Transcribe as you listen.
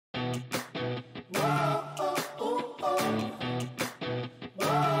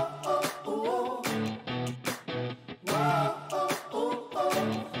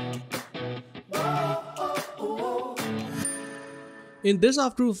In this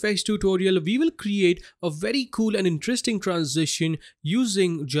After Effects tutorial, we will create a very cool and interesting transition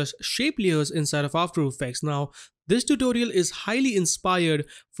using just shape layers inside of After Effects. Now, this tutorial is highly inspired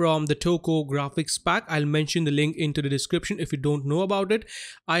from the Toko graphics pack. I'll mention the link into the description if you don't know about it.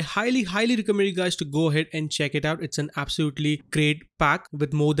 I highly recommend you guys to go ahead and check it out. It's an absolutely great pack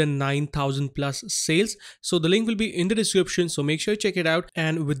with more than 9,000 plus sales. So the link will be in the description, so make sure you check it out.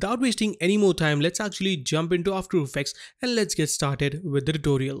 And without wasting any more time, let's actually jump into After Effects and let's get started with the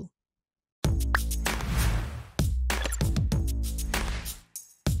tutorial.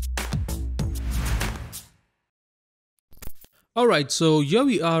 Alright, so here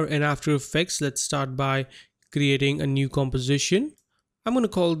we are in After Effects. Let's start by creating a new composition. I'm going to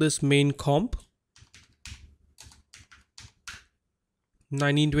call this main comp.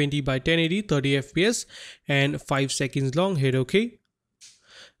 1920 by 1080, 30 fps and 5 seconds long. Hit OK.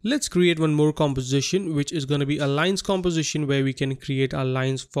 Let's create one more composition, which is going to be a lines composition where we can create our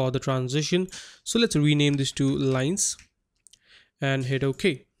lines for the transition. So let's rename this to lines and hit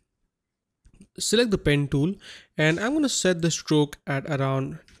OK. Select the pen tool and I'm going to set the stroke at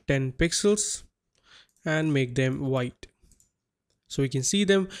around 10 pixels and make them white so we can see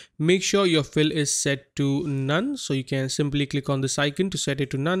them. Make sure your fill is set to none, so you can simply click on this icon to set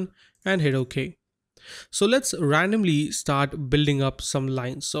it to none and hit OK. So let's randomly start building up some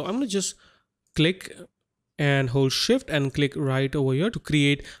lines. So I'm going to just click and hold shift and click right over here to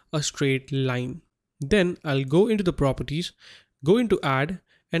create a straight line. Then I'll go into the properties, go into add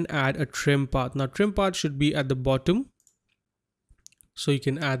and add a trim path. Now trim path should be at the bottom, so you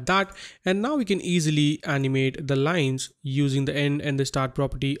can add that, and now we can easily animate the lines using the end and the start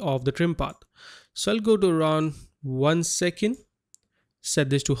property of the trim path. So I'll go to around 1 second, set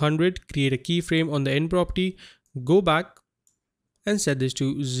this to 100, create a keyframe on the end property, go back and set this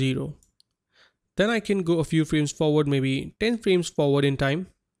to 0. Then I can go a few frames forward, maybe 10 frames forward in time.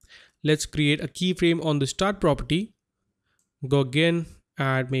 Let's create a keyframe on the start property, go again,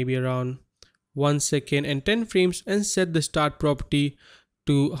 add maybe around 1 second and 10 frames and set the start property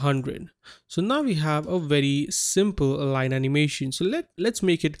to 100. So now we have a very simple line animation. So let's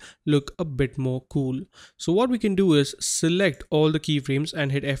make it look a bit more cool. So what we can do is select all the keyframes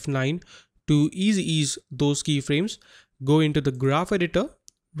and hit F9 to ease those keyframes. Go into the graph editor,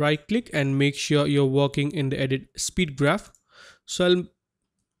 right click and make sure you're working in the edit speed graph. So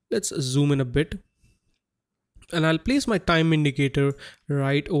let's zoom in a bit. And I'll place my time indicator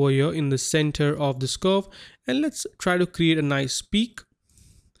right over here in the center of this curve, and let's try to create a nice peak.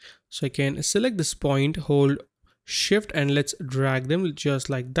 So I can select this point, hold shift and let's drag them just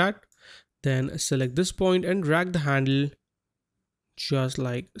like that. Then select this point and drag the handle just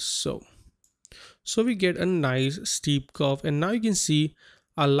like so. So we get a nice steep curve, and now you can see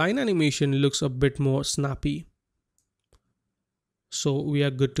our line animation looks a bit more snappy. So we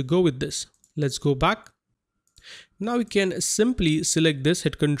are good to go with this. Let's go back. Now we can simply select this,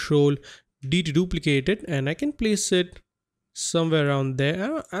 hit Ctrl D to duplicate it, and I can place it somewhere around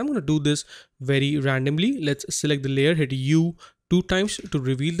there. I'm going to do this very randomly. Let's select the layer, hit U 2 times to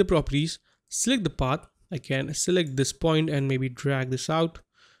reveal the properties, select the path. I can select this point and maybe drag this out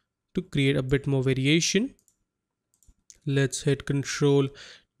to create a bit more variation. Let's hit Ctrl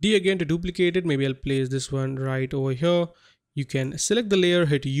D again to duplicate it. Maybe I'll place this one right over here. You can select the layer,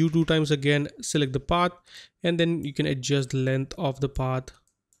 hit U 2 times again, select the path, and then you can adjust the length of the path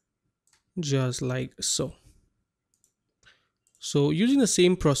just like so. So using the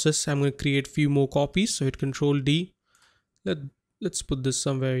same process, I'm going to create few more copies. So hit Ctrl D. Let's put this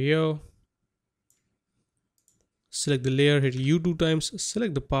somewhere here. Select the layer, hit U 2 times,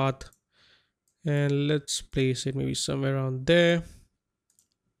 select the path, and let's place it maybe somewhere around there.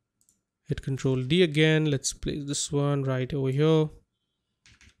 Hit Ctrl D again. Let's place this one right over here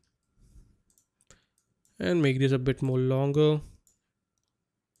and make this a bit more longer.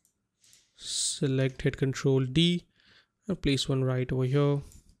 Select, hit Ctrl D and place one right over here.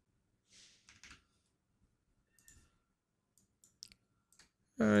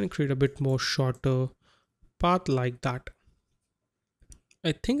 And create a bit more shorter path like that.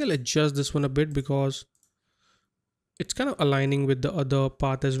 I think I'll adjust this one a bit because it's kind of aligning with the other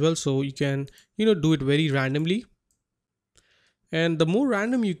path as well. So you can, do it very randomly. And the more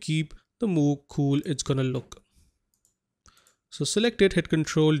random you keep, the more cool it's gonna look. So select it, hit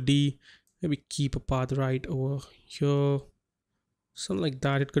Ctrl D, maybe keep a path right over here. Something like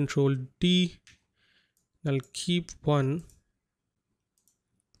that, hit Ctrl D. I'll keep one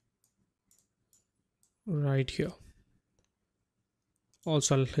right here.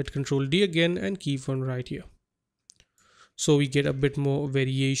 Also, I'll hit Ctrl D again and keep one right here. So we get a bit more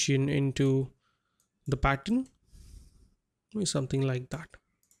variation into the pattern. maybe something like that.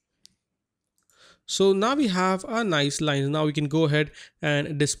 So now we have our nice lines. Now we can go ahead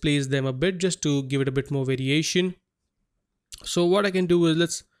and displace them a bit just to give it a bit more variation. So what I can do is,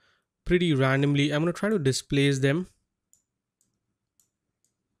 let's pretty randomly, I'm going to try to displace them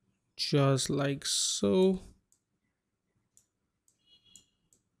just like so.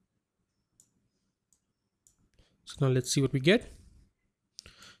 So now let's see what we get.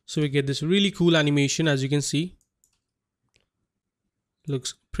 So we get this really cool animation, as you can see.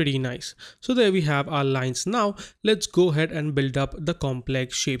 Looks pretty nice. So there we have our lines. Now let's go ahead and build up the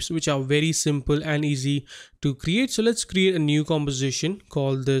complex shapes, which are very simple and easy to create. So let's create a new composition,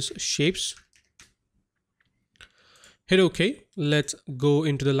 call this shapes. Hit OK. Let's go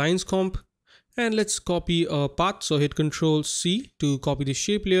into the lines comp and let's copy a path. So hit Ctrl C to copy the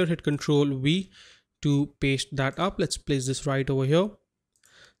shape layer, hit Ctrl V to paste that up. Let's place this right over here.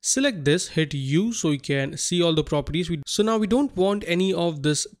 Select this, hit U so you can see all the properties. So now we don't want any of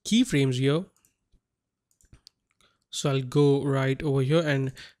this keyframes here. So I'll go right over here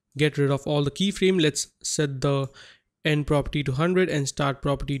and get rid of all the keyframe. Let's set the end property to 100 and start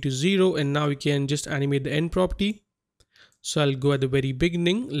property to 0. And now we can just animate the end property. So I'll go at the very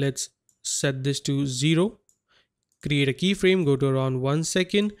beginning. Let's set this to 0. Create a keyframe, go to around 1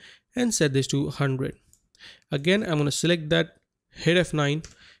 second and set this to 100. Again, I'm going to select that, hit F9.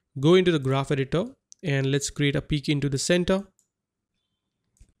 Go into the graph editor and let's create a peak into the center.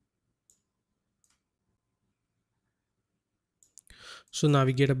 So now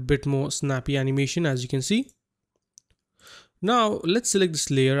we get a bit more snappy animation, as you can see. Now let's select this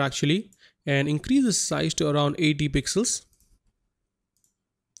layer actually and increase the size to around 80 pixels.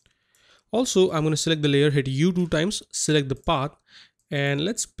 Also, I'm going to select the layer, hit U 2 times, select the path, and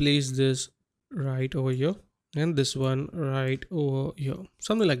let's place this right over here. And this one right over here,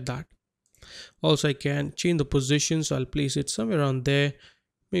 something like that. Also, I can change the position, so I'll place it somewhere around there.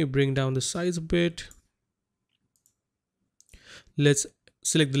 Maybe bring down the size a bit. Let's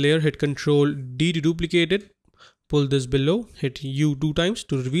select the layer, hit Ctrl D to duplicate it, pull this below, hit U 2 times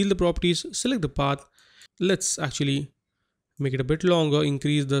to reveal the properties, select the path. Let's actually make it a bit longer,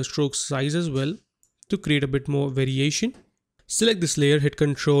 increase the stroke size as well to create a bit more variation. Select this layer, hit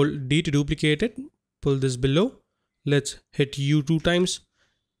Ctrl D to duplicate it, pull this below. Let's hit U 2 times,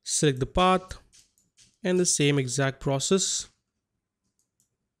 select the path, and the same exact process.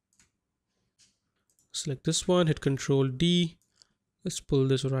 Select this one, hit Ctrl D. Let's pull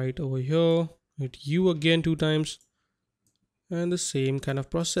this right over here, hit U again 2 times, and the same kind of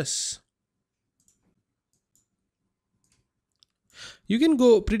process. You can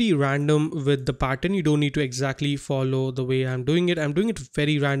go pretty random with the pattern. You don't need to exactly follow the way I'm doing it. I'm doing it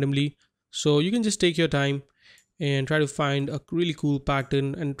very randomly. So you can just take your time and try to find a really cool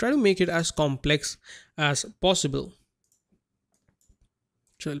pattern and try to make it as complex as possible.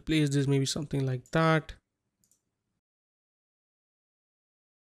 So I'll place this maybe something like that.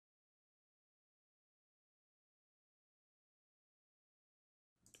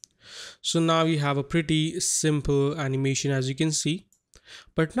 So now we have a pretty simple animation, as you can see.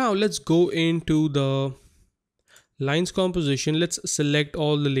 But now let's go into the lines composition. Let's select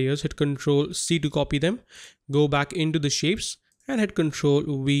all the layers, hit Ctrl C to copy them, go back into the shapes and hit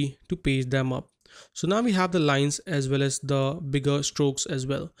Ctrl V to paste them up. So now we have the lines as well as the bigger strokes as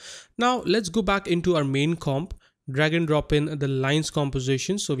well. Now let's go back into our main comp, drag and drop in the lines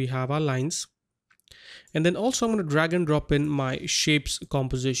composition. So we have our lines. And then also I'm going to drag and drop in my shapes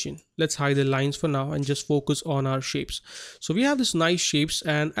composition. Let's hide the lines for now and just focus on our shapes. So we have this nice shapes,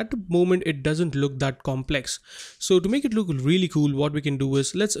 and at the moment it doesn't look that complex. So to make it look really cool, what we can do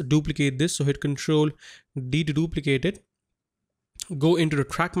is let's duplicate this. So hit Ctrl D to duplicate it. Go into the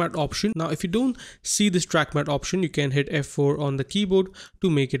track matte option. Now if you don't see this track matte option, you can hit F4 on the keyboard to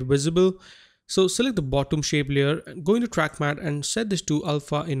make it visible. So select the bottom shape layer, go into track matte and set this to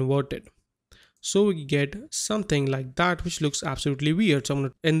alpha inverted. So we get something like that, which looks absolutely weird. So I'm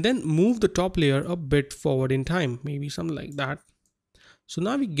gonna, and then move the top layer a bit forward in time, maybe something like that. So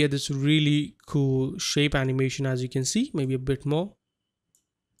now we get this really cool shape animation, as you can see, maybe a bit more.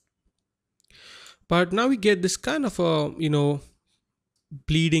 But now we get this kind of a,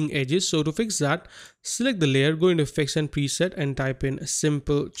 bleeding edges. So to fix that, select the layer, go into effects and preset and type in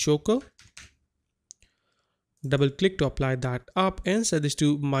simple choker. Double click to apply that up and set this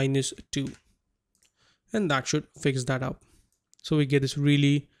to -2. And that should fix that up. So we get this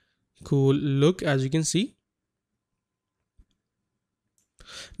really cool look, as you can see.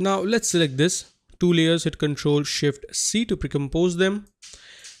 Now let's select this, 2 layers, hit Ctrl Shift C to pre-compose them.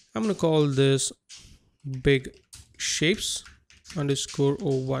 I'm going to call this big shapes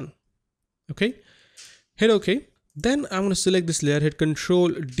 _01. Okay, hit OK. Then I'm going to select this layer, hit Control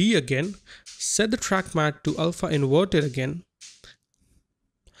D again, set the track matte to alpha inverted again.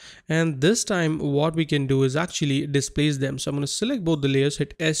 And this time what we can do is actually displace them. So I'm going to select both the layers,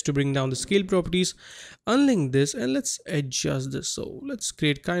 hit S to bring down the scale properties, unlink this, and let's adjust this. So let's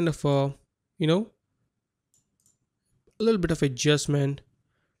create kind of a, a little bit of adjustment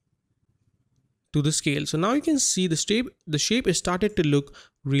to the scale. So now you can see the shape is started to look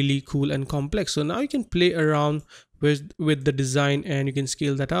really cool and complex. So now you can play around with the design, and you can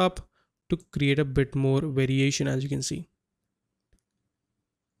scale that up to create a bit more variation, as you can see.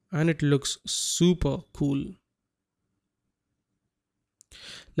 And it looks super cool.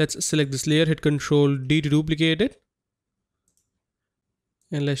 Let's select this layer, hit Control D to duplicate it.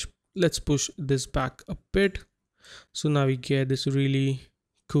 And let's push this back a bit. So now we get this really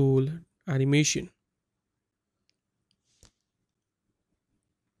cool animation.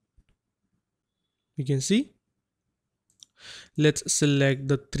 You can see. Let's select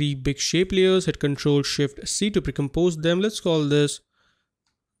the three big shape layers, hit Control Shift C to pre-compose them. Let's call this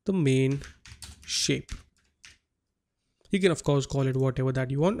the main shape. You can of course call it whatever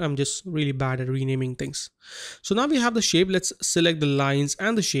that you want. I'm just really bad at renaming things. So now we have the shape. Let's select the lines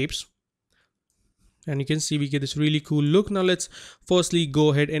and the shapes. And you can see we get this really cool look. Now let's firstly go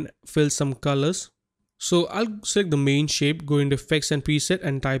ahead and fill some colors. So I'll select the main shape, go into effects and preset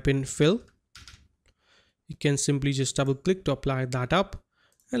and type in fill. You can simply just double click to apply that up,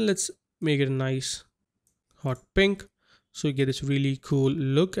 and let's make it a nice hot pink. So you get this really cool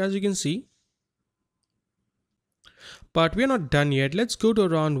look, as you can see. But we're not done yet. Let's go to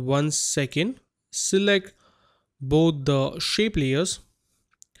around 1 second, select both the shape layers,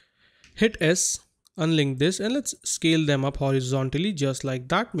 hit S, unlink this, and let's scale them up horizontally just like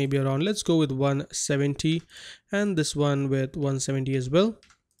that. Maybe around, let's go with 170, and this one with 170 as well.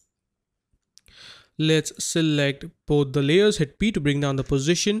 Let's select both the layers, hit P to bring down the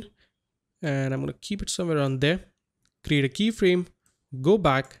position, and I'm going to keep it somewhere around there. Create a keyframe, go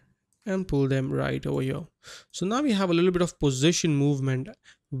back and pull them right over here. So now we have a little bit of position movement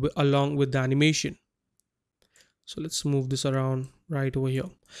along with the animation. So let's move this around right over here.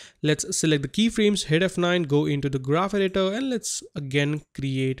 Let's select the keyframes, hit F9, go into the graph editor, and let's again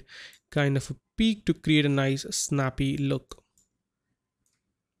create kind of a peak to create a nice snappy look.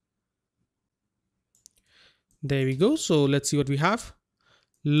 There we go. So let's see what we have.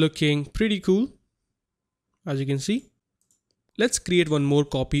 Looking pretty cool, as you can see. Let's create one more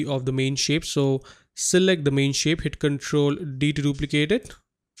copy of the main shape. So select the main shape, hit Control D to duplicate it.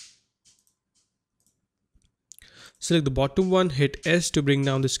 Select the bottom one, hit S to bring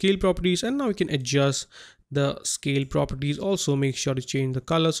down the scale properties, and now we can adjust the scale properties. Also make sure to change the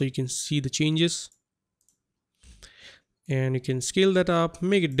color so you can see the changes. And you can scale that up,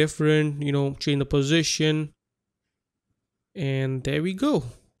 make it different, change the position. And there we go.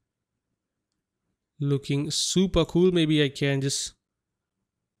 Looking super cool. Maybe I can just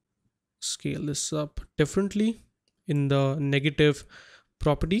scale this up differently in the negative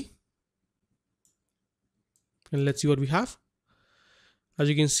property. And let's see what we have. As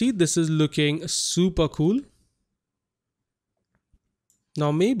you can see, this is looking super cool.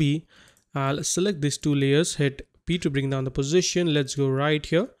 Now maybe I'll select these two layers, hit P to bring down the position. Let's go right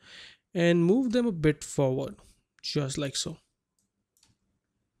here and move them a bit forward, just like so.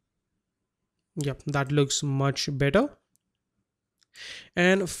 Yep, that looks much better.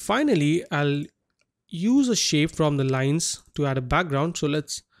 And finally, I'll use a shape from the lines to add a background. So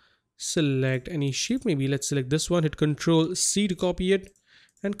let's select any shape. Maybe let's select this one, hit Control C to copy it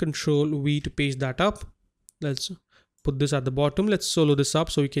and Control V to paste that up. Let's put this at the bottom. Let's solo this up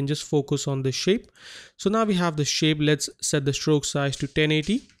so we can just focus on the shape. So now we have the shape. Let's set the stroke size to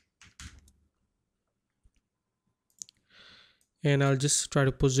 1080. And I'll just try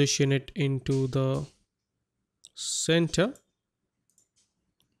to position it into the center.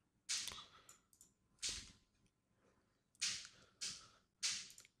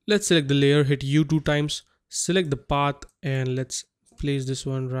 Let's select the layer, hit U 2 times, select the path, and let's place this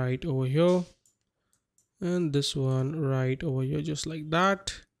one right over here. And this one right over here, just like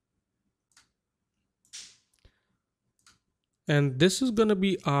that. And this is gonna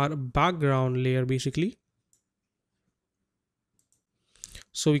be our background layer basically.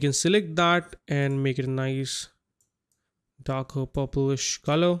 So we can select that and make it a nice darker purplish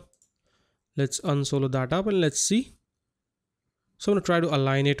color. Let's unsolo that up and let's see. So I'm going to try to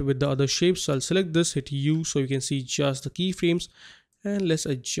align it with the other shapes. So I'll select this, hit U so you can see just the keyframes, and let's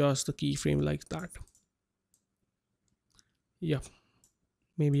adjust the keyframe like that. Yeah,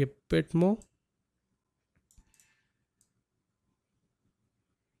 maybe a bit more.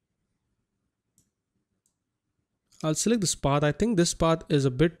 I'll select this path. I think this path is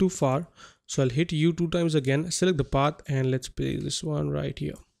a bit too far, so I'll hit U 2 times again, select the path, and let's place this one right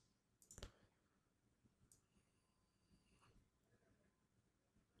here.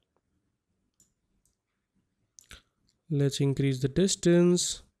 Let's increase the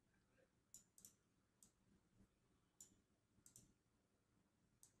distance.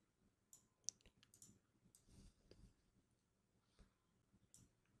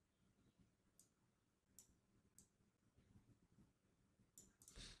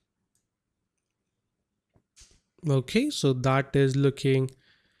 Okay, so that is looking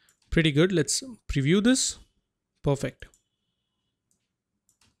pretty good. Let's preview this. Perfect.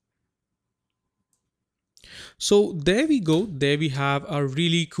 So there we go. There we have a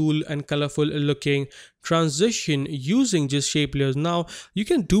really cool and colorful looking transition using just shape layers. Now you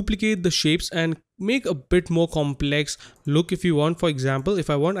can duplicate the shapes and make a bit more complex look if you want. For example, if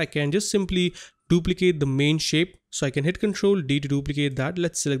I want, I can just simply duplicate the main shape. So I can hit Ctrl D to duplicate that.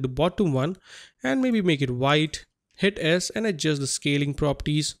 Let's select the bottom one and maybe make it white. Hit S and adjust the scaling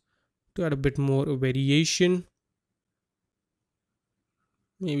properties to add a bit more variation.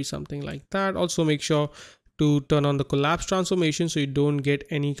 Maybe something like that. Also make sure to turn on the collapse transformation so you don't get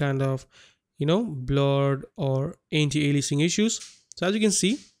any kind of, blurred or anti-aliasing issues. So as you can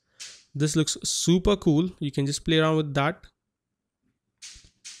see, this looks super cool. You can just play around with that,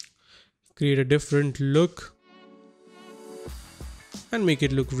 create a different look, and make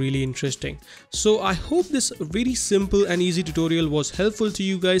it look really interesting. So I hope this very simple and easy tutorial was helpful to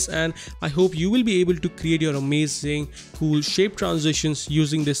you guys, and I hope you will be able to create your amazing cool shape transitions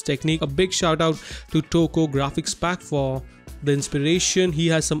using this technique. A big shout out to Toko Graphics Pack for the inspiration. He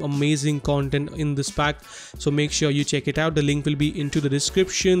has some amazing content in this pack, so make sure you check it out. The link will be into the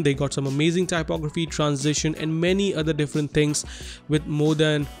description. They got some amazing typography, transition, and many other different things with more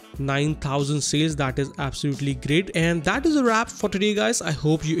than 9,000 sales. That is absolutely great. And that is a wrap for today, guys. I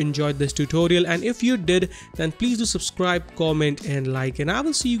hope you enjoyed this tutorial, and if you did, then please do subscribe, comment, and like, and I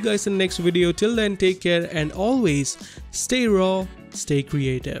will see you guys in the next video. Till then, take care and always stay raw, stay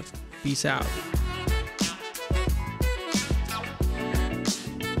creative. Peace out.